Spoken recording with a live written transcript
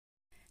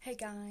Hey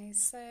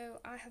guys, so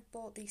I have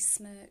bought the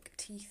Smirk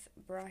teeth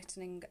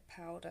brightening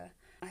powder.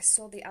 I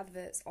saw the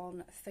adverts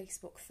on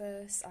Facebook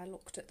first, I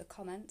looked at the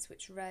comments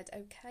which read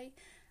okay,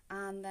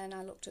 and then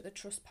I looked at the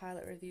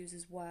Trustpilot reviews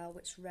as well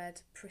which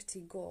read pretty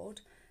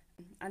good.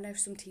 I know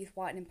some teeth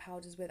whitening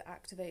powders with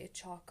activated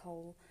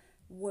charcoal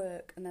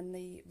work and then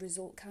the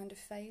result kind of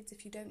fades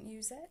if you don't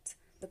use it.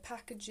 The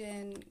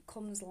packaging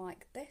comes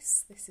like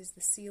this is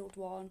the sealed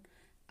one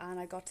and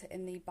I got it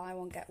in the buy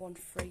one get one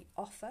free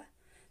offer.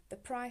 The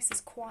price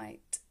is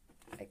quite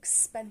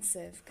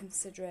expensive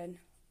considering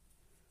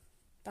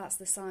that's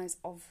the size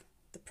of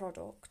the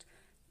product,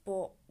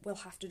 but we'll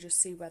have to just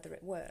see whether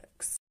it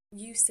works.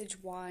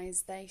 Usage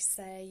wise, they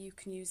say you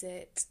can use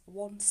it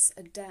once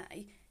a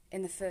day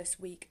in the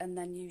first week and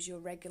then use your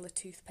regular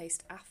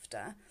toothpaste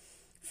after.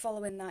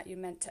 Following that, you're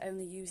meant to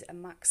only use it a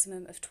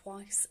maximum of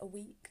twice a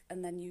week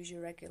and then use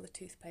your regular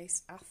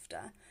toothpaste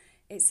after.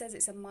 It says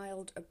it's a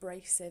mild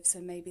abrasive, so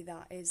maybe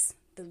that is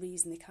the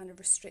reason they kind of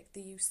restrict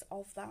the use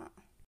of that.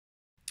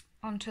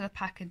 Onto the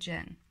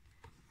packaging.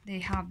 They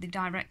have the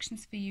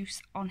directions for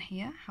use on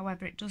here,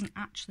 however it doesn't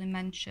actually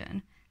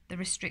mention the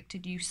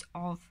restricted use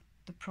of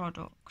the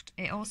product.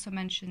 It also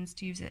mentions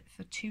to use it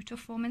for 2 to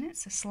 4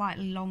 minutes, so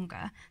slightly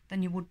longer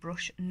than you would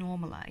brush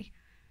normally.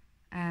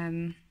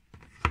 And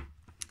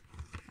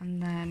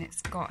then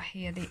it's got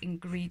here the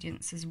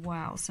ingredients as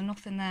well, so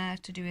nothing there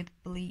to do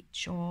with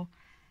bleach or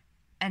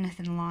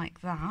anything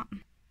like that.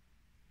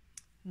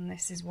 And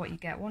this is what you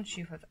get once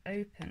you have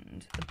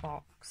opened the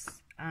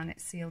box, and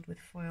it's sealed with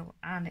foil,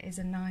 and it is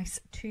a nice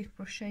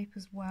toothbrush shape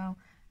as well,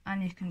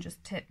 and you can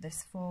just tip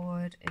this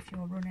forward if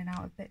you're running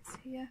out of bits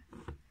here.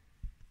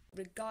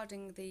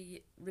 Regarding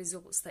the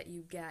results that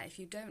you get, if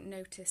you don't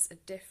notice a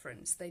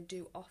difference, they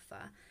do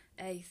offer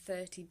a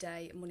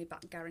 30-day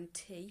money-back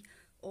guarantee.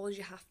 All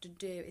you have to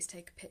do is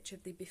take a picture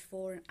of the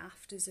before and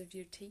afters of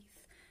your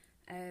teeth,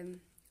 and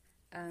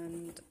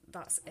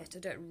that's it. I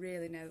don't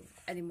really know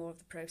any more of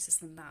the process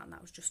than that, and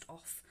that was just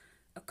off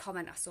a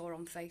comment I saw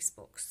on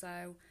Facebook,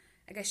 so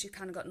I guess you've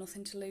kind of got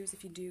nothing to lose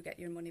if you do get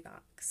your money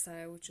back,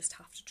 so just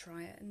have to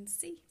try it and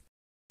see.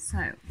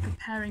 So,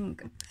 preparing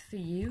for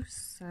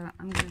use, so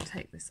I'm going to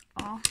take this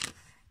off,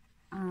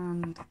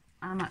 and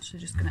I'm actually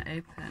just going to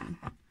open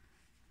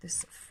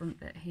this front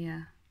bit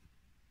here.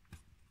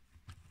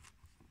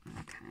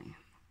 Okay.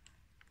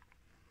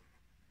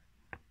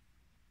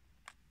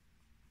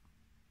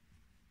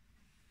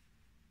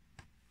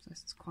 So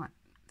this is quite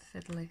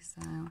fiddly,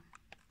 so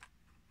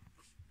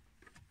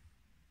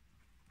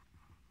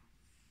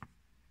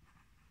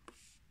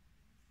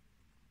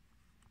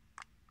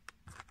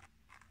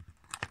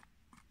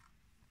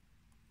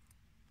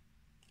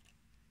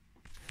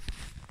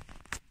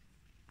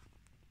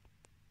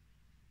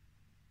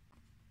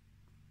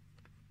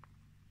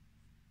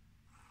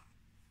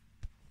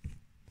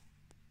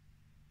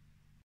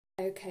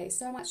okay,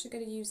 so I'm actually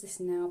going to use this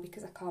now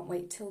because I can't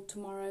wait till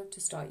tomorrow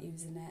to start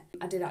using it.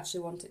 I did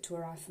actually want it to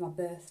arrive for my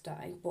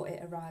birthday, but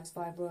it arrives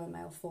via Royal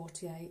Mail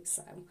 48,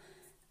 so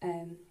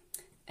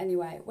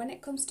anyway, when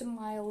it comes to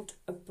mild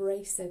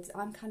abrasives,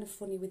 I'm kind of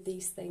funny with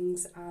these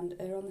things and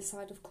err on the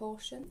side of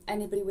caution.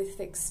 Anybody with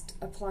fixed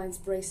appliance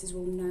braces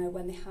will know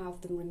when they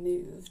have them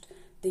removed,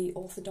 the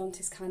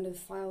orthodontist kind of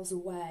files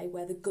away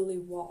where the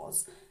glue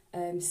was,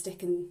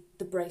 sticking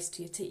the brace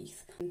to your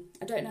teeth.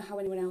 I don't know how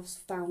anyone else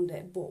found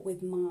it, but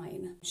with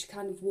mine, she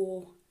kind of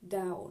wore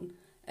down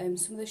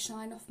some of the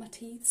shine off my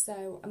teeth,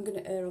 so I'm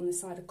going to err on the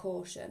side of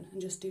caution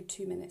and just do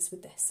 2 minutes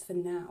with this for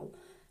now,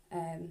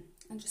 and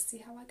just see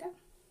how I go.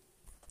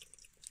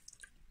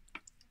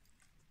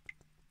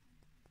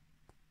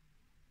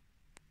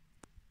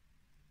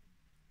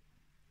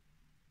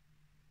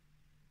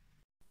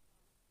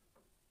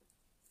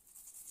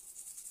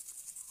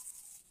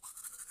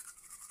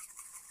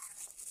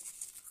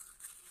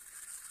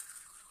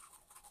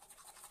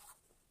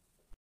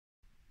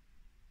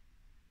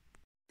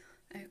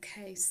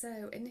 Okay,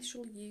 so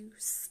initial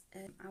use,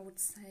 I would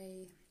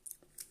say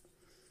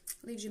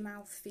leaves your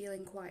mouth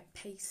feeling quite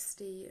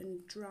pasty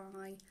and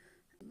dry.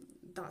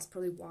 That's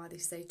probably why they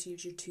say to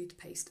use your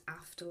toothpaste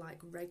after, like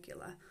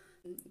regular.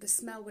 The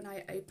smell when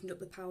I opened up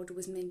the powder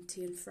was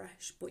minty and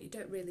fresh, but you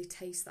don't really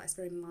taste that, it's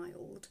very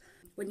mild.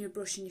 When you're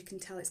brushing you can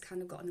tell it's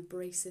kind of got an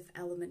abrasive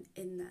element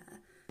in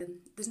there.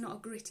 There's not a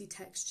gritty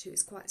texture,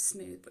 it's quite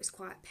smooth, but it's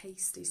quite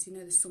pasty, so you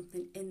know there's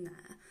something in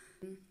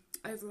there.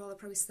 Overall I'd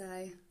probably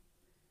say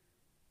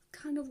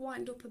kind of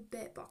whitened up a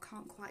bit, but I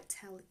can't quite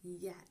tell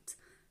yet,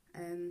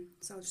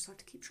 so I'll just have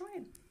to keep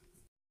trying.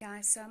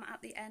 Guys, so I'm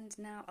at the end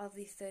now of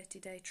the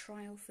 30-day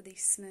trial for the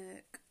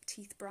Smirk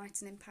teeth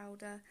brightening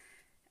powder.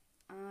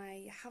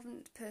 I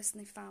haven't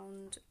personally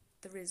found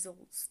the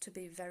results to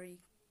be very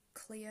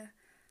clear,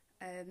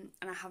 and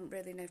I haven't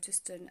really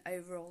noticed an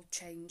overall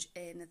change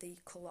in the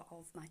colour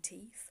of my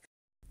teeth.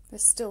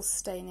 There's still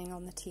staining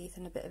on the teeth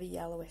and a bit of a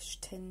yellowish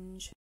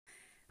tinge.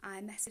 I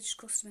messaged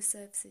customer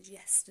services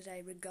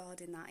yesterday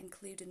regarding that,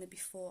 including the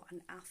before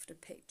and after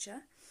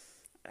picture.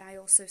 I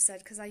also said,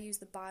 because I use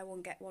the buy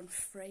one get one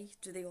free,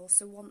 do they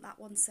also want that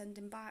one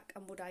sending back,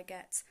 and would I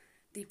get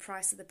the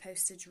price of the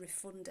postage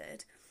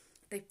refunded?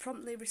 They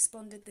promptly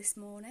responded this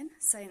morning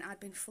saying I'd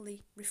been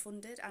fully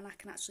refunded and I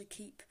can actually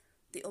keep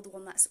the other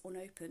one that's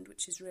unopened,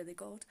 which is really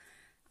good.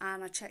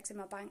 And I checked in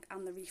my bank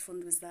and the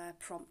refund was there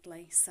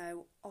promptly.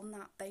 So on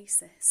that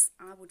basis,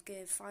 I would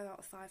give 5 out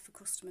of 5 for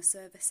customer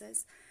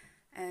services.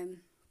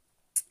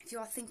 If you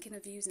are thinking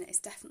of using it, it's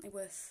definitely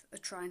worth a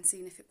try and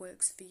seeing if it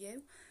works for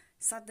you.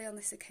 Sadly, on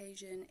this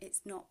occasion,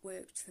 it's not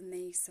worked for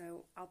me,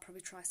 so I'll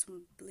probably try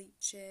some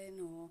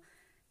bleaching or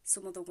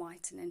some other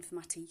whitening for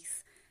my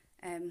teeth.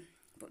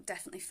 But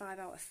definitely 5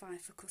 out of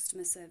 5 for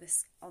customer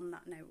service on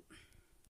that note.